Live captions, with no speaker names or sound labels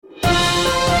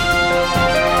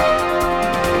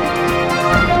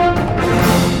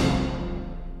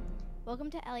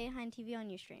to Elliott Hine TV on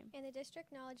Ustream and the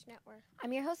District Knowledge Network.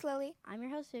 I'm your host, Lily. I'm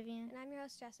your host, Vivian. And I'm your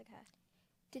host, Jessica.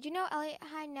 Did you know Elliott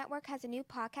Hine Network has a new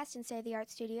podcast in State of the Art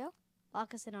Studio?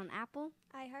 Lock us in on Apple,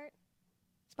 iHeart,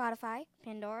 Spotify,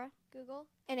 Pandora, Google,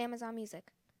 and Amazon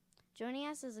Music. Joining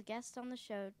us as a guest on the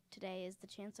show today is the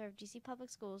Chancellor of DC Public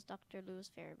Schools, Dr.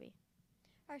 Louis Farabee.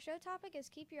 Our show topic is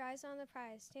Keep Your Eyes on the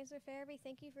Prize. Chancellor Farabee,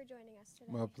 thank you for joining us today.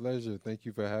 My pleasure. Thank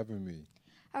you for having me.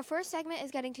 Our first segment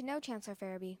is getting to know Chancellor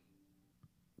Farabee.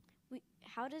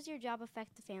 How does your job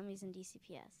affect the families in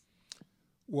DCPS?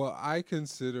 Well, I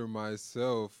consider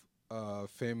myself a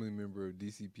family member of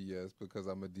DCPS because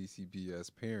I'm a DCPS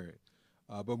parent.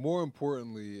 But more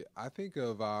importantly, I think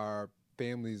of our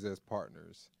families as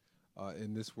partners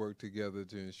in this work together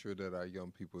to ensure that our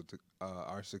young people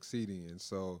are succeeding. And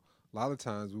so a lot of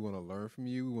times we want to learn from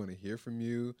you, we want to hear from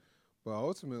you, but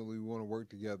ultimately we want to work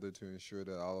together to ensure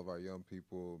that all of our young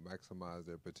people maximize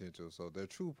their potential. So they're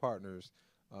true partners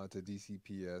to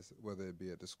DCPS, whether it be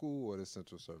at the school or the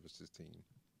Central Services team.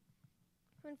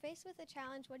 When faced with a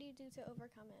challenge, what do you do to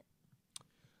overcome it?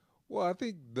 Well, I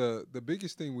think the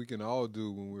biggest thing we can all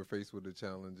do when we're faced with a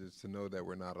challenge is to know that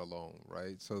we're not alone,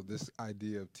 right? So this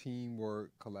idea of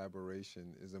teamwork,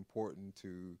 collaboration is important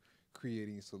to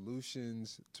creating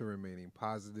solutions, to remaining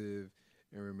positive,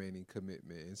 and remaining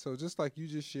commitment. And so just like you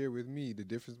just shared with me, the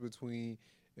difference between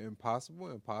impossible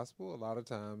and possible a lot of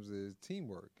times is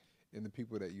teamwork and the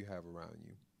people that you have around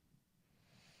you.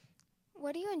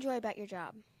 What do you enjoy about your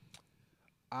job?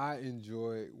 I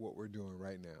enjoy what we're doing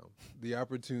right now. The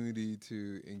opportunity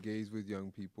to engage with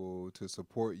young people, to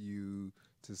support you,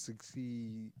 to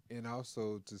succeed, and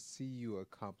also to see you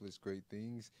accomplish great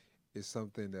things is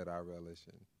something that I relish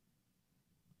in.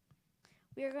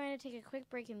 We are going to take a quick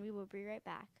break and we will be right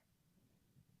back.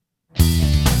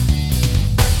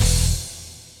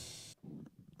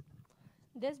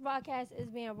 This broadcast is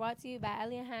being brought to you by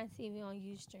Elliott Hine TV on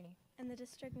Ustream. And the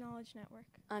District Knowledge Network.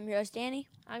 I'm your host, Danny.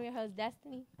 I'm your host,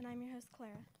 Destiny. And I'm your host,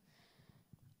 Clara.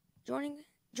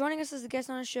 Joining us as a guest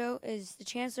on the show is the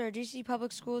Chancellor of DC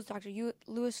Public Schools, Dr.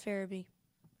 Louis Farabee.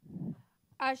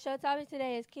 Our show topic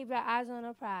today is Keep Your Eyes on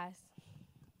the Prize.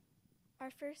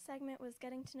 Our first segment was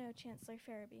getting to know Chancellor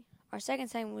Farabee. Our second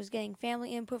segment was getting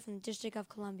family input from the District of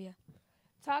Columbia.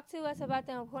 Talk to us about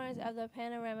the importance of the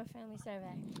Panorama Family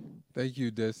Survey. Thank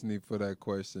you, Destiny, for that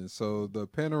question. So the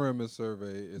Panorama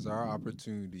Survey is our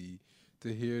opportunity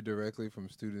to hear directly from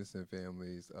students and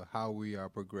families how we are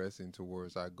progressing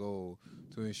towards our goal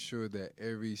to ensure that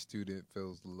every student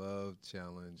feels loved,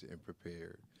 challenged, and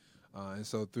prepared. And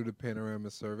so through the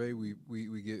Panorama Survey,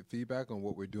 we get feedback on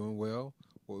what we're doing well,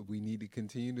 what we need to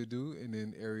continue to do, and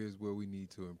then areas where we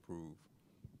need to improve.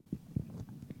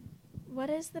 What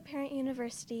is the Parent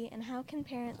University, and how can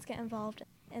parents get involved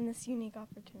in this unique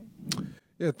opportunity?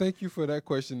 Yeah, thank you for that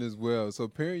question as well. So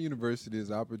Parent University is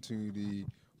an opportunity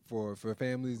for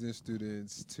families and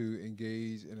students to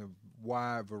engage in a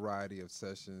wide variety of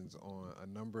sessions on a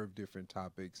number of different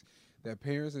topics that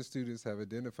parents and students have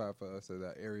identified for us as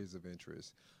our areas of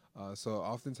interest. So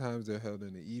oftentimes they're held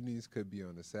in the evenings, could be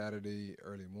on a Saturday,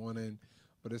 early morning,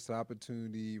 but it's an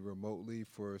opportunity remotely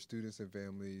for students and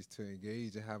families to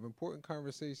engage and have important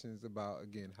conversations about,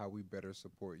 again, how we better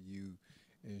support you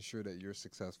and ensure that you're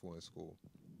successful in school.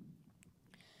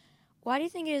 Why do you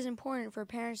think it is important for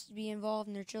parents to be involved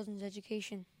in their children's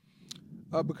education?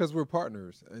 Because we're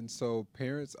partners, and so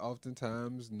parents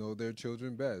oftentimes know their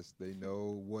children best. They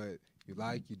know what you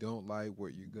like, you don't like,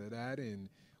 what you're good at, and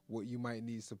what you might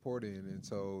need support in. And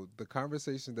so the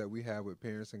conversations that we have with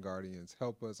parents and guardians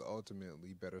help us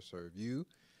ultimately better serve you.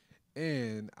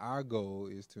 And our goal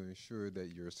is to ensure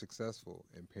that you're successful,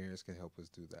 and parents can help us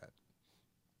do that.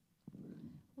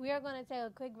 We are going to take a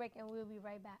quick break and we'll be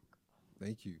right back.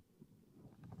 Thank you.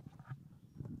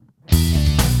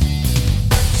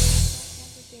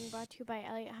 Being brought to you by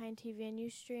Elliott Hine TV and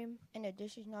Ustream. And the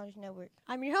District Knowledge Network.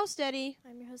 I'm your host, Eddie.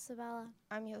 I'm your host, Sabella.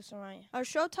 I'm your host, Orion. Our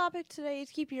show topic today is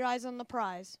Keep Your Eyes on the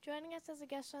Prize. Joining us as a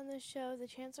guest on this show, the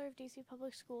Chancellor of DC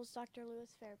Public Schools, Dr. Louis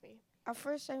Farabee. Our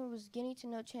first segment was getting to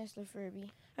know Chancellor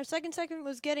Farabee. Our second segment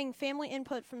was getting family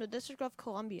input from the District of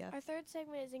Columbia. Our third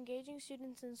segment is engaging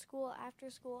students in school, after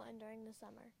school, and during the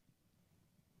summer.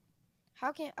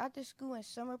 How can after-school and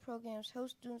summer programs help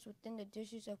students within the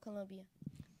District of Columbia?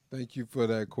 Thank you for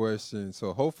that question.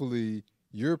 So hopefully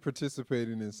you're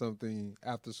participating in something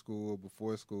after school,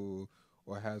 before school,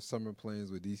 or have summer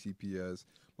plans with DCPS.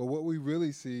 But what we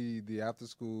really see the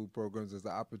after-school programs as the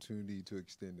opportunity to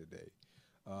extend the day.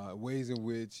 Ways in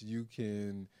which you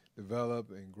can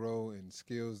develop and grow in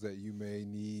skills that you may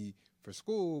need for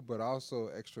school, but also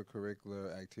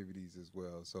extracurricular activities as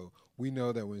well. So we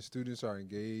know that when students are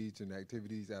engaged in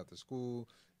activities after school,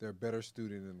 they're a better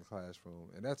student in the classroom.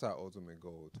 And that's our ultimate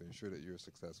goal, to ensure that you're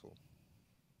successful.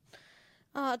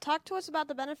 Talk to us about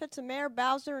the benefits of Mayor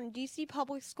Bowser and DC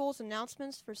Public Schools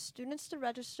announcements for students to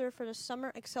register for the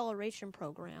Summer Acceleration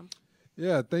Program.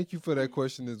 Yeah, thank you for that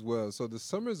question as well. So the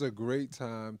summer is a great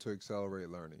time to accelerate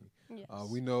learning. Yes.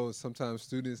 We know sometimes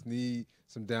students need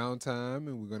some downtime,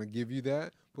 and we're going to give you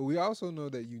that. But we also know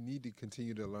that you need to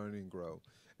continue to learn and grow.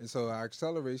 And so our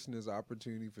acceleration is an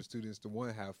opportunity for students to,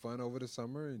 one, have fun over the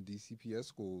summer in DCPS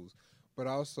schools, but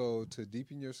also to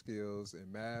deepen your skills in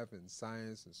math and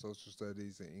science and social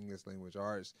studies and English language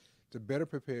arts to better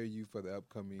prepare you for the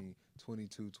upcoming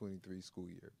 22-23 school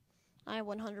year. I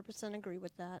 100% agree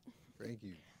with that. Thank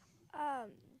you.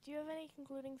 Do you have any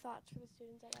concluding thoughts for the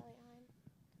students at Elliott Hine?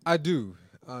 I do.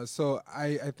 So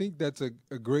I think that's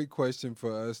a great question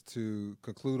for us to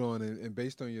conclude on. And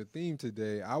based on your theme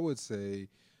today, I would say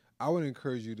I would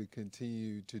encourage you to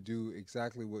continue to do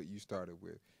exactly what you started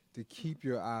with, to keep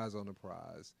your eyes on the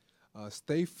prize.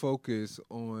 Stay focused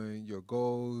on your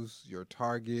goals, your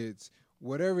targets,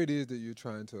 whatever it is that you're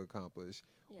trying to accomplish.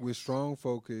 Yes. With strong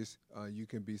focus, you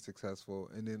can be successful.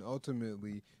 And then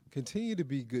ultimately, continue to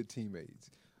be good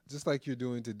teammates. Just like you're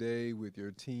doing today with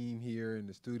your team here in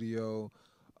the studio,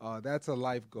 that's a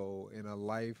life goal and a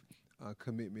life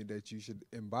commitment that you should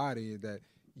embody, that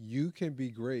you can be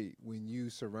great when you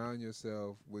surround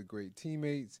yourself with great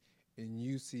teammates and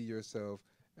you see yourself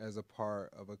as a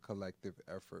part of a collective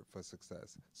effort for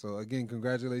success. So again,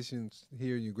 congratulations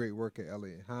here, your great work at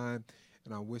Elliott Hine,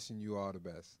 and I'm wishing you all the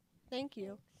best. Thank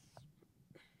you.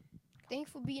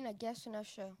 Thanks for being a guest on our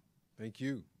show. Thank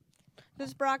you.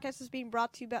 This broadcast is being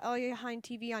brought to you by Elliott Hine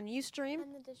TV on Ustream.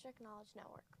 And the District Knowledge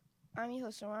Network. I'm your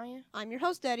host, Ryan. I'm your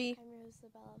host, Eddie. I'm your host,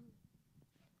 Isabella.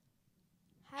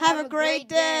 Have a great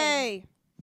day.